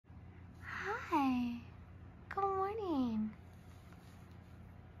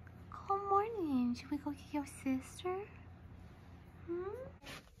morning. Should we go get your sister?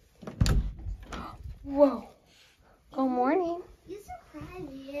 Whoa. Good morning. You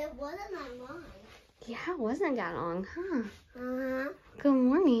surprised me. It wasn't that long. Yeah, it wasn't that long, huh? Uh-huh. Good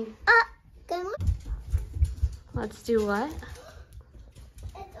morning. Good morning. Let's do what?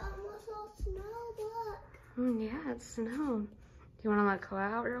 It's almost all snow, look. Yeah, it's snowed. Do you want to let go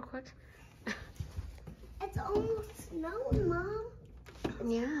out real quick? It's almost snowing, Mom.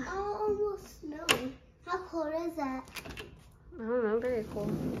 Yeah. Oh, almost snowing. How cold is that? I don't know, very cool.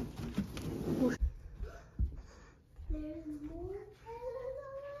 There's more presents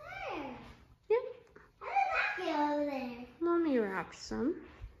over there. Yep. How did that get over there? Mommy wrapped some.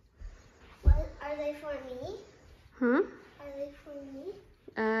 What, are they for me? Huh? Are they for me?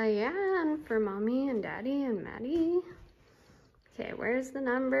 Yeah, and for Mommy and Daddy and Maddie. Okay, where's the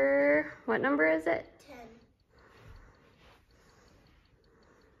number? What number is it? 10.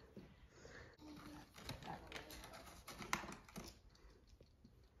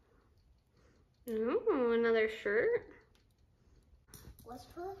 Ooh, another shirt. Let's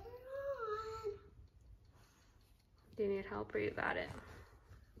put her on. Do you need help or you got it?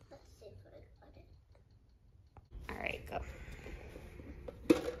 Let's see if I got it. All right, go.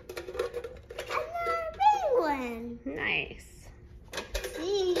 Another big one. Nice.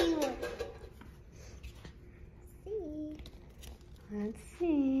 See. Let's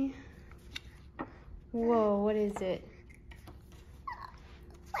see. Whoa, what is it?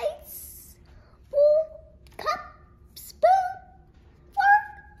 Plates, bowl, cup, spoon, fork,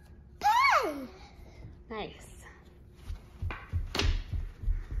 pen. Nice.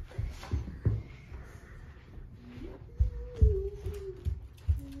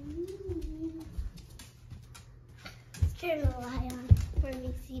 Let's turn the light on for me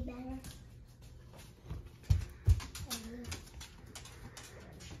to see better.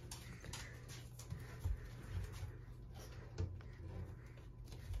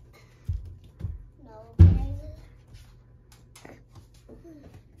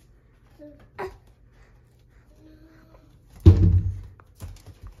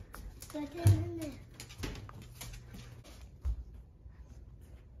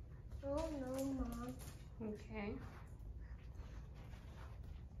 Oh no, Mom. Okay.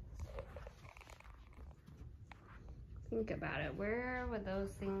 Think about it. Where would those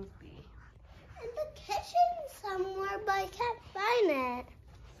things be? In the kitchen somewhere, but I can't find it.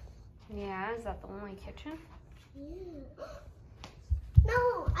 Yeah, is that the only kitchen? Yeah.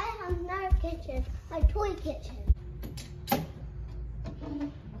 No, I have another kitchen. A toy kitchen.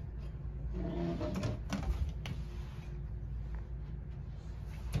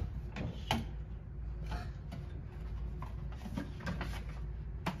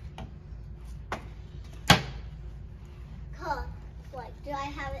 What? Do I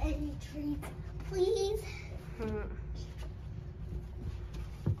have any treats, please?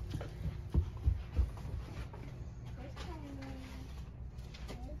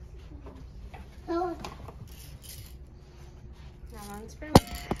 Oh. That one's for me.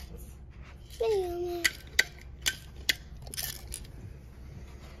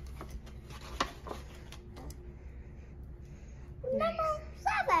 Number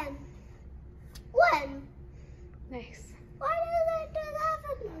 7. 1. Nice. Why do they do that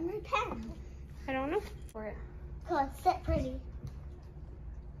for number 10? I don't know for it. Cause sit pretty.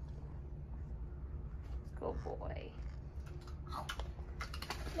 Good boy.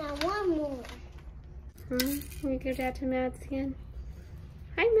 Now one more. We go down to Mads again.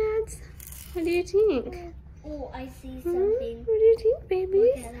 Hi, Mads. What do you think? Oh, I see something. What do you think,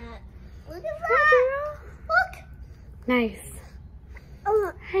 babies? Look at that. Look at Hi, that. girl. Look. Nice.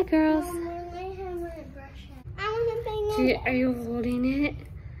 Oh, Hi, girls. Mom, I have my brush. I want to bang it. Are you holding it?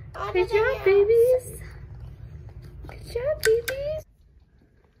 I Good want to bang job, it. babies. Good job, babies.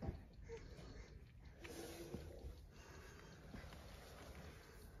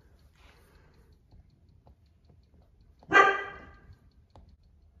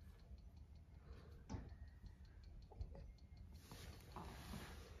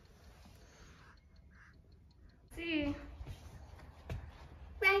 See.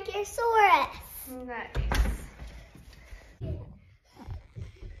 Brachiosaurus. Nice.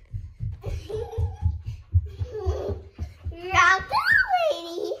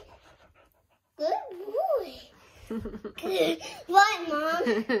 Lady. Good boy. Good. What, Mom?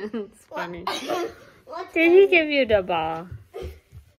 It's funny. What's Did he give you the ball?